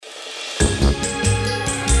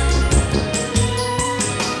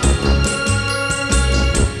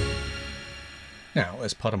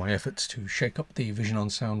as part of my efforts to shake up the Vision on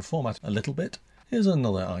Sound format a little bit, here's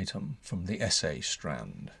another item from the essay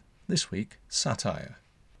strand. This week, satire.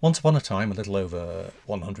 Once upon a time, a little over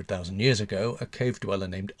 100,000 years ago, a cave dweller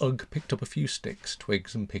named Ugg picked up a few sticks,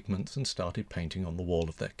 twigs and pigments and started painting on the wall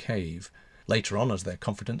of their cave. Later on, as their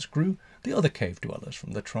confidence grew, the other cave dwellers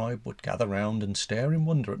from the tribe would gather round and stare in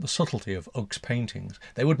wonder at the subtlety of Ugg's paintings.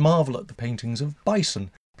 They would marvel at the paintings of bison,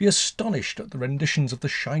 be astonished at the renditions of the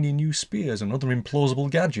shiny new spears and other implausible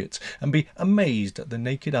gadgets, and be amazed at the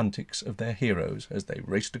naked antics of their heroes as they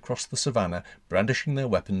raced across the savannah, brandishing their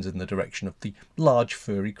weapons in the direction of the large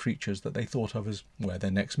furry creatures that they thought of as where their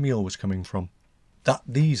next meal was coming from. That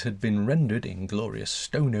these had been rendered in glorious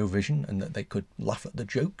stono-vision and that they could laugh at the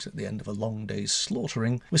jokes at the end of a long day's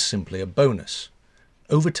slaughtering was simply a bonus.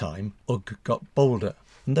 Over time, Ugg got bolder,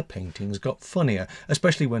 and the paintings got funnier,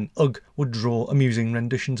 especially when Ugg would draw amusing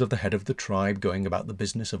renditions of the head of the tribe going about the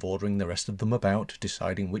business of ordering the rest of them about,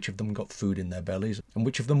 deciding which of them got food in their bellies and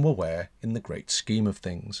which of them were where in the great scheme of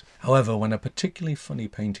things. However, when a particularly funny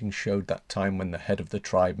painting showed that time when the head of the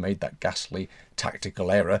tribe made that ghastly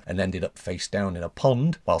tactical error and ended up face down in a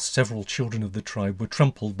pond, while several children of the tribe were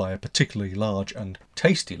trampled by a particularly large and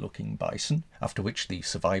tasty-looking bison, after which the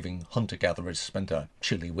surviving hunter-gatherers spent a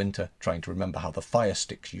chilly winter trying to remember how the fire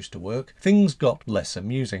sticks used to work, things got less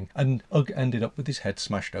amusing, and Ugg ended up with his head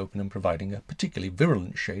smashed open and providing a particularly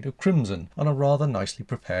virulent shade of crimson on a rather nicely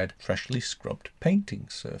prepared, freshly scrubbed painting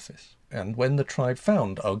surface. And when the tribe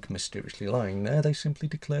found Ugg mysteriously lying there, they simply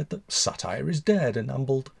declared that Satire is dead and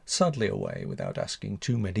ambled sadly away without asking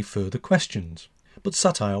too many further questions. But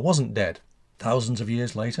Satire wasn't dead. Thousands of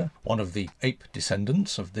years later, one of the ape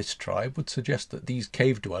descendants of this tribe would suggest that these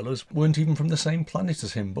cave dwellers weren't even from the same planet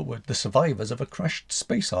as him, but were the survivors of a crashed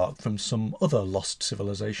space ark from some other lost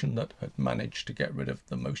civilization that had managed to get rid of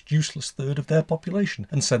the most useless third of their population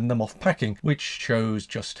and send them off packing, which shows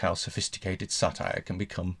just how sophisticated satire can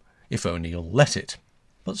become, if only you'll let it.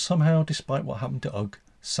 But somehow, despite what happened to Ugg,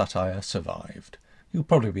 satire survived. You'll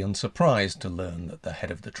probably be unsurprised to learn that the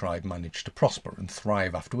head of the tribe managed to prosper and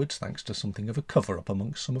thrive afterwards thanks to something of a cover-up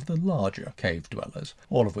amongst some of the larger cave dwellers,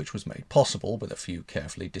 all of which was made possible with a few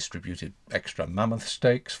carefully distributed extra mammoth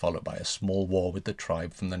steaks, followed by a small war with the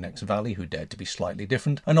tribe from the next valley who dared to be slightly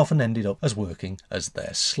different and often ended up as working as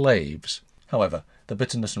their slaves. However, the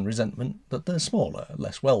bitterness and resentment that the smaller,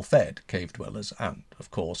 less well-fed cave dwellers and,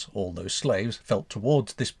 of course, all those slaves felt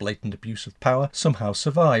towards this blatant abuse of power somehow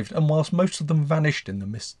survived, and whilst most of them vanished in the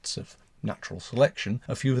mists of natural selection,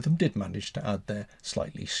 a few of them did manage to add their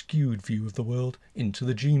slightly skewed view of the world into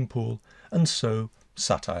the gene pool, and so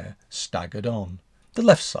satire staggered on. The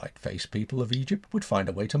left-side face people of Egypt would find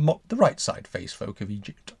a way to mock the right-side face folk of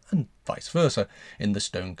Egypt, and vice versa, in the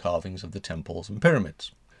stone carvings of the temples and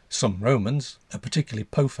pyramids. Some Romans, a particularly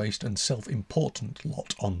po-faced and self-important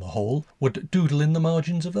lot on the whole, would doodle in the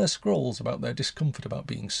margins of their scrolls about their discomfort about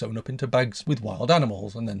being sewn up into bags with wild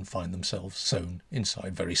animals and then find themselves sewn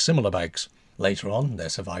inside very similar bags. Later on, their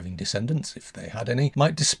surviving descendants, if they had any,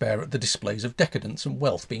 might despair at the displays of decadence and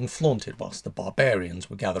wealth being flaunted whilst the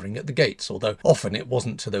barbarians were gathering at the gates, although often it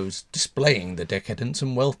wasn't to those displaying the decadence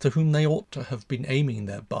and wealth to whom they ought to have been aiming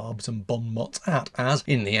their barbs and bon mots at, as,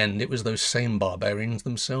 in the end, it was those same barbarians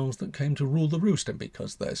themselves that came to rule the roost, and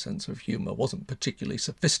because their sense of humour wasn't particularly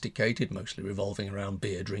sophisticated, mostly revolving around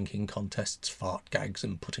beer-drinking contests, fart gags,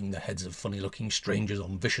 and putting the heads of funny-looking strangers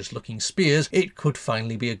on vicious-looking spears, it could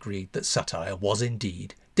finally be agreed that satire was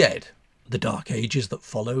indeed dead. The Dark Ages that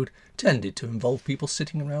followed tended to involve people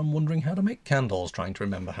sitting around wondering how to make candles, trying to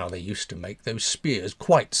remember how they used to make those spears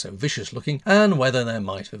quite so vicious looking, and whether there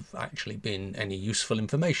might have actually been any useful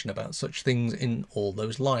information about such things in all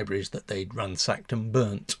those libraries that they'd ransacked and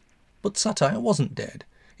burnt. But satire wasn't dead,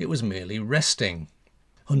 it was merely resting.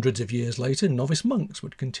 Hundreds of years later, novice monks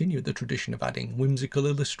would continue the tradition of adding whimsical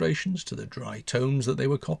illustrations to the dry tomes that they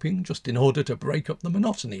were copying, just in order to break up the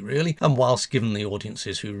monotony, really. And whilst given the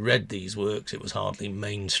audiences who read these works it was hardly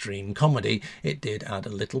mainstream comedy, it did add a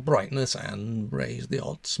little brightness and raise the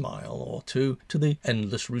odd smile or two to the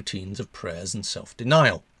endless routines of prayers and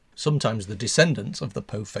self-denial. Sometimes the descendants of the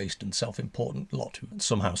po-faced and self-important lot, who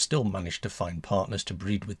somehow still managed to find partners to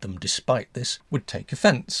breed with them despite this, would take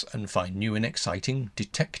offence and find new and exciting,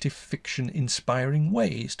 detective fiction-inspiring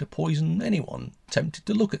ways to poison anyone tempted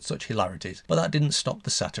to look at such hilarities. But that didn't stop the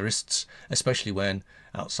satirists, especially when,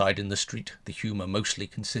 outside in the street, the humour mostly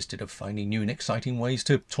consisted of finding new and exciting ways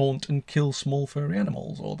to taunt and kill small furry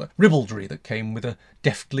animals, or the ribaldry that came with a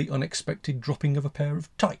deftly unexpected dropping of a pair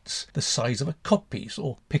of tights the size of a codpiece,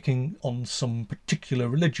 or picking on some particular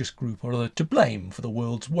religious group or other to blame for the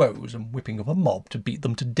world's woes and whipping up a mob to beat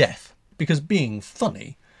them to death. Because being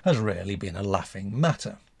funny has rarely been a laughing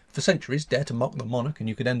matter. For centuries, dare to mock the monarch and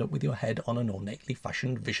you could end up with your head on an ornately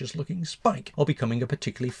fashioned, vicious-looking spike, or becoming a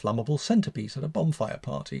particularly flammable centrepiece at a bonfire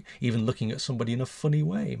party. Even looking at somebody in a funny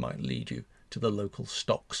way might lead you to the local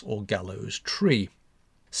stocks or gallows tree.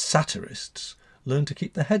 Satirists learn to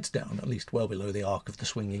keep their heads down, at least well below the arc of the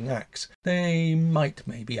swinging axe. They might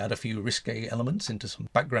maybe add a few risque elements into some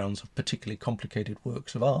backgrounds of particularly complicated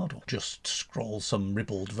works of art, or just scroll some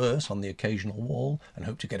ribald verse on the occasional wall and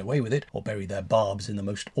hope to get away with it, or bury their barbs in the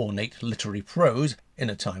most ornate literary prose, in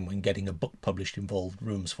a time when getting a book published involved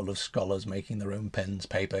rooms full of scholars making their own pens,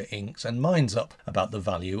 paper, inks and minds up about the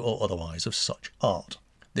value or otherwise of such art.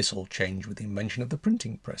 This all changed with the invention of the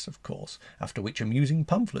printing press, of course, after which amusing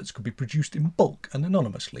pamphlets could be produced in bulk and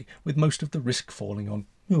anonymously, with most of the risk falling on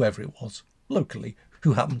whoever it was, locally,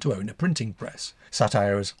 who happened to own a printing press.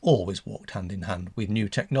 Satire has always walked hand in hand with new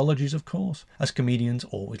technologies, of course, as comedians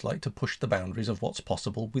always like to push the boundaries of what's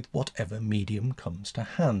possible with whatever medium comes to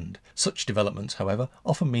hand. Such developments, however,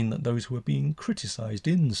 often mean that those who are being criticised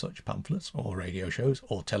in such pamphlets, or radio shows,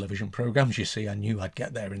 or television programmes, you see, I knew I'd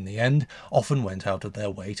get there in the end, often went out of their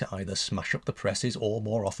way to either smash up the presses or,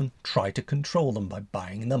 more often, try to control them by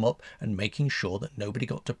buying them up and making sure that nobody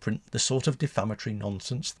got to print the sort of defamatory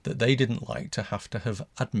nonsense that they didn't like to have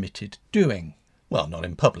admitted doing. Well, not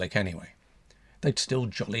in public anyway. They'd still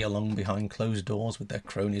jolly along behind closed doors with their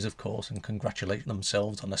cronies, of course, and congratulate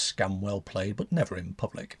themselves on a scam well played, but never in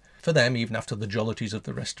public. For them, even after the jollities of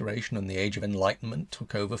the Restoration and the Age of Enlightenment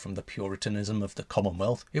took over from the Puritanism of the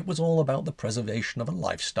Commonwealth, it was all about the preservation of a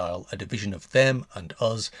lifestyle, a division of them and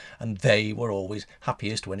us, and they were always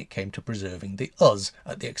happiest when it came to preserving the us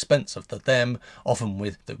at the expense of the them, often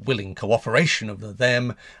with the willing cooperation of the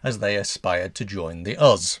them as they aspired to join the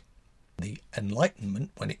us. The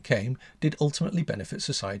Enlightenment, when it came, did ultimately benefit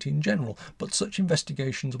society in general, but such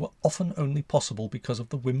investigations were often only possible because of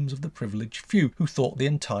the whims of the privileged few who thought the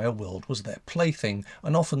entire world was their plaything,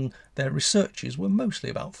 and often their researches were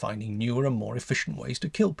mostly about finding newer and more efficient ways to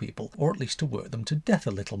kill people, or at least to work them to death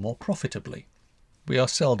a little more profitably. We are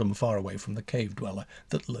seldom far away from the cave dweller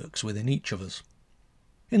that lurks within each of us.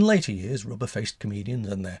 In later years, rubber-faced comedians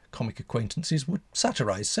and their comic acquaintances would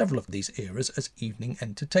satirise several of these eras as evening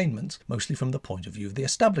entertainments, mostly from the point of view of the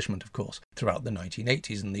establishment, of course, throughout the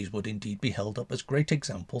 1980s, and these would indeed be held up as great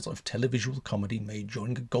examples of televisual comedy made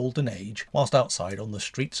during a golden age, whilst outside on the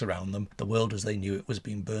streets around them, the world as they knew it was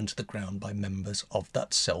being burned to the ground by members of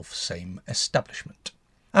that self-same establishment.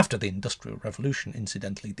 After the Industrial Revolution,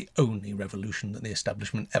 incidentally the only revolution that the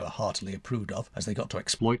establishment ever heartily approved of, as they got to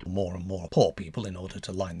exploit more and more poor people in order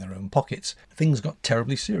to line their own pockets, things got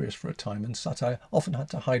terribly serious for a time, and satire often had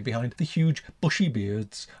to hide behind the huge bushy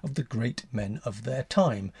beards of the great men of their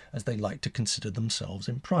time, as they liked to consider themselves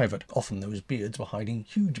in private. Often those beards were hiding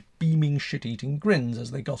huge beaming shit-eating grins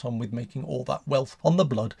as they got on with making all that wealth on the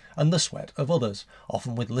blood and the sweat of others,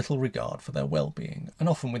 often with little regard for their well-being, and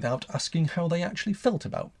often without asking how they actually felt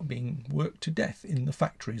about being worked to death in the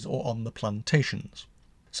factories or on the plantations.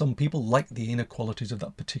 Some people liked the inequalities of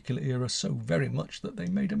that particular era so very much that they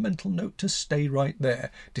made a mental note to stay right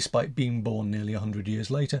there, despite being born nearly 100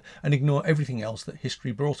 years later, and ignore everything else that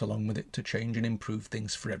history brought along with it to change and improve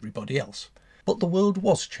things for everybody else. But the world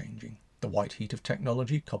was changing. The white heat of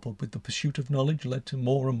technology, coupled with the pursuit of knowledge, led to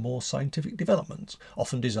more and more scientific developments,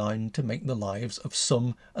 often designed to make the lives of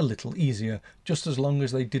some a little easier, just as long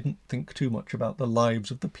as they didn't think too much about the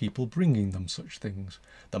lives of the people bringing them such things.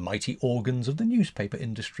 The mighty organs of the newspaper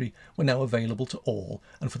industry were now available to all,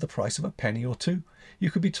 and for the price of a penny or two,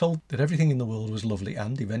 you could be told that everything in the world was lovely,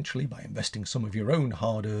 and eventually, by investing some of your own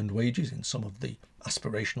hard-earned wages in some of the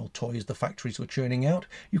aspirational toys the factories were churning out,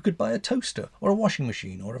 you could buy a toaster or a washing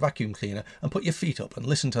machine or a vacuum cleaner and put your feet up and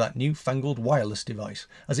listen to that newfangled wireless device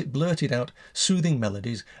as it blurted out soothing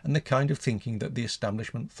melodies and the kind of thinking that the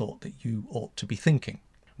establishment thought that you ought to be thinking.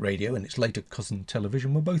 Radio and its later cousin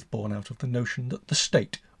television were both born out of the notion that the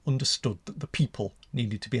state understood that the people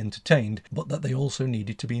needed to be entertained, but that they also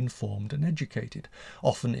needed to be informed and educated,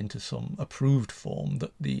 often into some approved form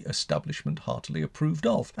that the establishment heartily approved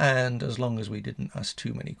of, and as long as we didn't ask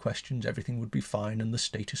too many questions, everything would be fine and the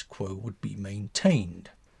status quo would be maintained.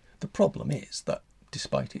 The problem is that,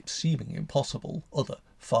 despite it seeming impossible, other,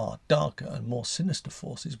 far darker and more sinister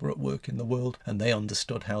forces were at work in the world, and they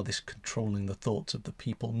understood how this controlling the thoughts of the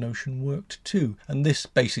people notion worked too, and this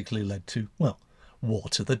basically led to, well, war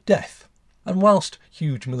to the death. And whilst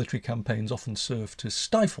huge military campaigns often serve to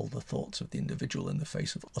stifle the thoughts of the individual in the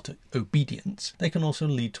face of utter obedience, they can also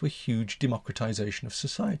lead to a huge democratisation of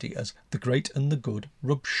society as the great and the good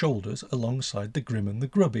rub shoulders alongside the grim and the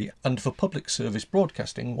grubby. And for public service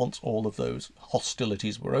broadcasting, once all of those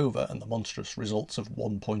hostilities were over and the monstrous results of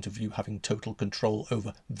one point of view having total control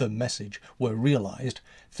over the message were realised,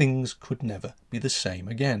 things could never be the same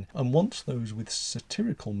again. And once those with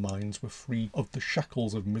satirical minds were free of the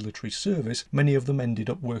shackles of military service, many of them ended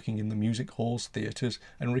up working in the music halls, theatres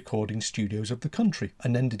and recording studios of the country,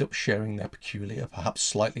 and ended up sharing their peculiar, perhaps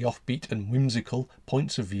slightly offbeat and whimsical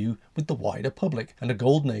points of view with the wider public, and a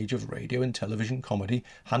golden age of radio and television comedy,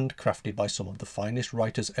 handcrafted by some of the finest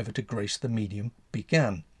writers ever to grace the medium,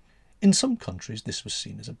 began. In some countries this was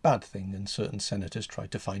seen as a bad thing, and certain senators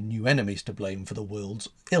tried to find new enemies to blame for the world's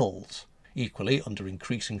ills. Equally, under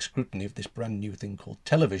increasing scrutiny of this brand new thing called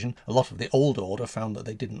television, a lot of the old order found that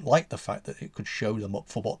they didn't like the fact that it could show them up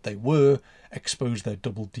for what they were, expose their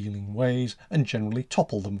double-dealing ways, and generally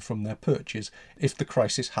topple them from their perches if the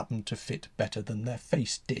crisis happened to fit better than their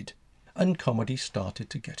face did. And comedy started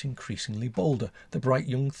to get increasingly bolder. The bright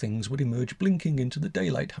young things would emerge blinking into the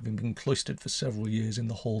daylight, having been cloistered for several years in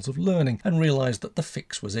the halls of learning, and realised that the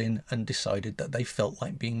fix was in, and decided that they felt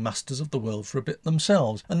like being masters of the world for a bit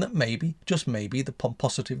themselves, and that maybe, just maybe, the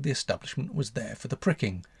pomposity of the establishment was there for the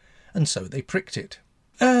pricking. And so they pricked it.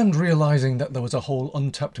 And realising that there was a whole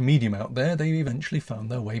untapped medium out there, they eventually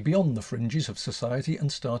found their way beyond the fringes of society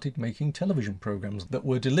and started making television programmes that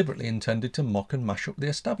were deliberately intended to mock and mash up the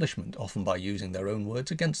establishment, often by using their own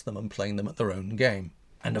words against them and playing them at their own game.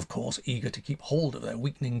 And of course, eager to keep hold of their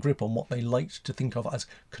weakening grip on what they liked to think of as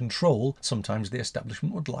control, sometimes the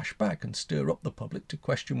establishment would lash back and stir up the public to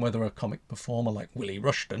question whether a comic performer like Willie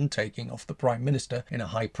Rushton taking off the Prime Minister in a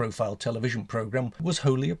high-profile television programme was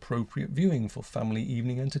wholly appropriate viewing for family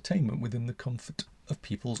evening entertainment within the comfort of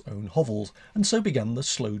people's own hovels. And so began the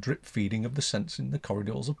slow drip feeding of the sense in the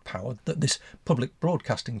corridors of power that this public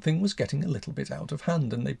broadcasting thing was getting a little bit out of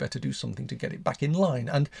hand, and they'd better do something to get it back in line.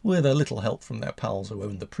 And with a little help from their pals who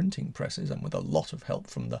owned the printing presses, and with a lot of help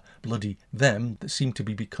from the bloody them that seemed to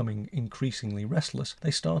be becoming increasingly restless,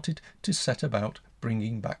 they started to set about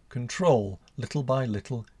bringing back control, little by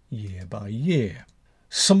little, year by year.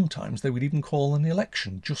 Sometimes they would even call an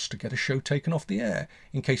election just to get a show taken off the air,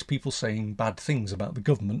 in case people saying bad things about the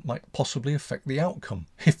government might possibly affect the outcome,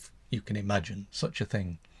 if you can imagine such a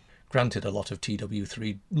thing. Granted, a lot of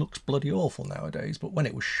TW3 looks bloody awful nowadays, but when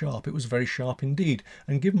it was sharp, it was very sharp indeed,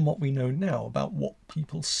 and given what we know now about what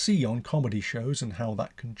people see on comedy shows and how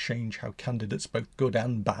that can change how candidates, both good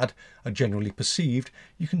and bad, are generally perceived,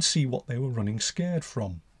 you can see what they were running scared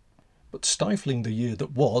from. But stifling the year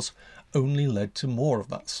that was only led to more of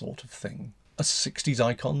that sort of thing, as 60s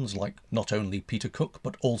icons like not only Peter Cook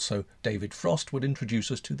but also David Frost would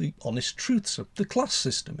introduce us to the honest truths of the class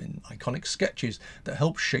system in iconic sketches that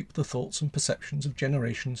help shape the thoughts and perceptions of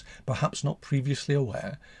generations perhaps not previously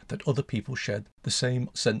aware that other people shared the same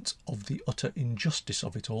sense of the utter injustice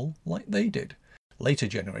of it all like they did. Later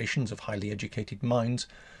generations of highly educated minds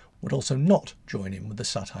would also not join in with the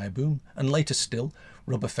satire boom, and later still,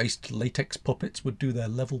 rubber-faced latex puppets would do their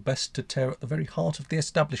level best to tear at the very heart of the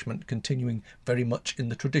establishment, continuing very much in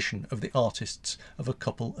the tradition of the artists of a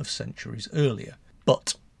couple of centuries earlier.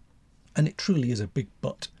 But, and it truly is a big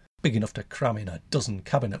but, big enough to cram in a dozen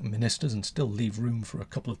cabinet ministers and still leave room for a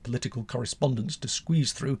couple of political correspondents to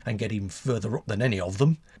squeeze through and get even further up than any of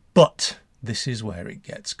them. But this is where it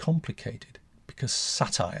gets complicated, because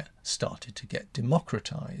satire started to get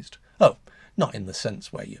democratised. Oh, not in the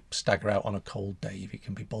sense where you stagger out on a cold day if you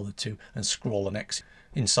can be bothered to and scrawl an X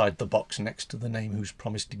inside the box next to the name who's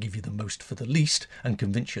promised to give you the most for the least and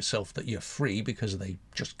convince yourself that you're free because they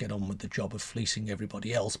just get on with the job of fleecing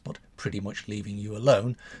everybody else but pretty much leaving you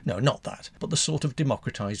alone. No, not that, but the sort of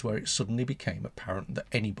democratised where it suddenly became apparent that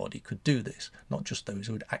anybody could do this, not just those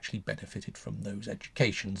who had actually benefited from those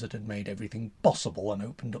educations that had made everything possible and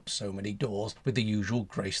opened up so many doors with the usual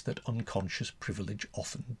grace that unconscious privilege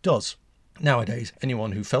often does. Nowadays,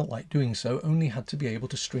 anyone who felt like doing so only had to be able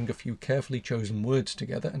to string a few carefully chosen words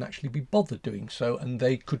together and actually be bothered doing so, and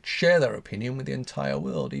they could share their opinion with the entire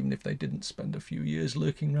world, even if they didn't spend a few years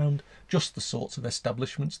lurking round just the sorts of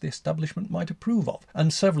establishments the establishment might approve of.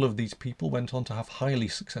 And several of these people went on to have highly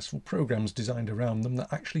successful programmes designed around them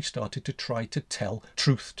that actually started to try to tell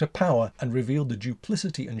truth to power and reveal the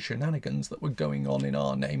duplicity and shenanigans that were going on in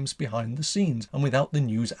our names behind the scenes, and without the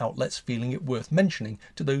news outlets feeling it worth mentioning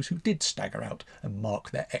to those who did stagger out and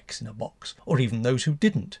mark their X in a box, or even those who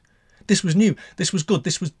didn't. This was new, this was good,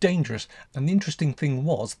 this was dangerous. And the interesting thing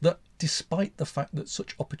was that despite the fact that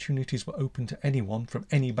such opportunities were open to anyone from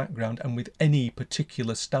any background and with any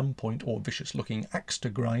particular standpoint or vicious-looking axe to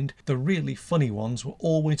grind, the really funny ones were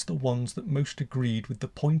always the ones that most agreed with the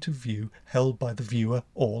point of view held by the viewer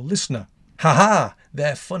or listener. Ha-ha!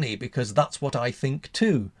 They're funny because that's what I think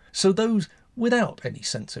too. So those without any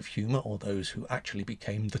sense of humour, or those who actually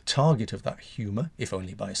became the target of that humour, if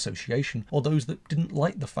only by association, or those that didn't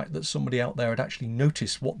like the fact that somebody out there had actually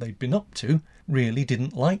noticed what they'd been up to, really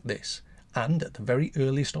didn't like this, and at the very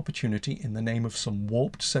earliest opportunity, in the name of some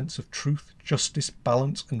warped sense of truth, justice,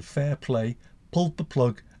 balance and fair play, pulled the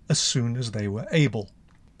plug as soon as they were able.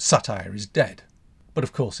 Satire is dead. But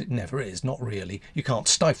of course it never is, not really. You can't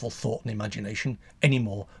stifle thought and imagination any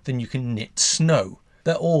more than you can knit snow.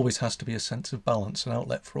 There always has to be a sense of balance, an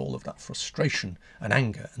outlet for all of that frustration and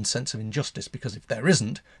anger and sense of injustice, because if there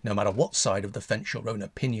isn't, no matter what side of the fence your own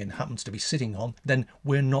opinion happens to be sitting on, then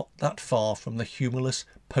we're not that far from the humourless,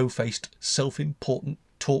 po-faced, self-important,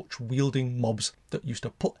 torch-wielding mobs that used to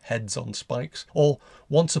put heads on spikes, or,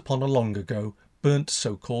 once upon a long ago, burnt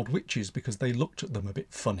so-called witches because they looked at them a bit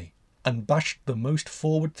funny, and bashed the most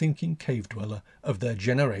forward-thinking cave-dweller of their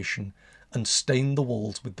generation and stained the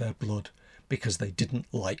walls with their blood because they didn't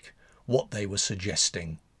like what they were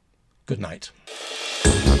suggesting. Good night.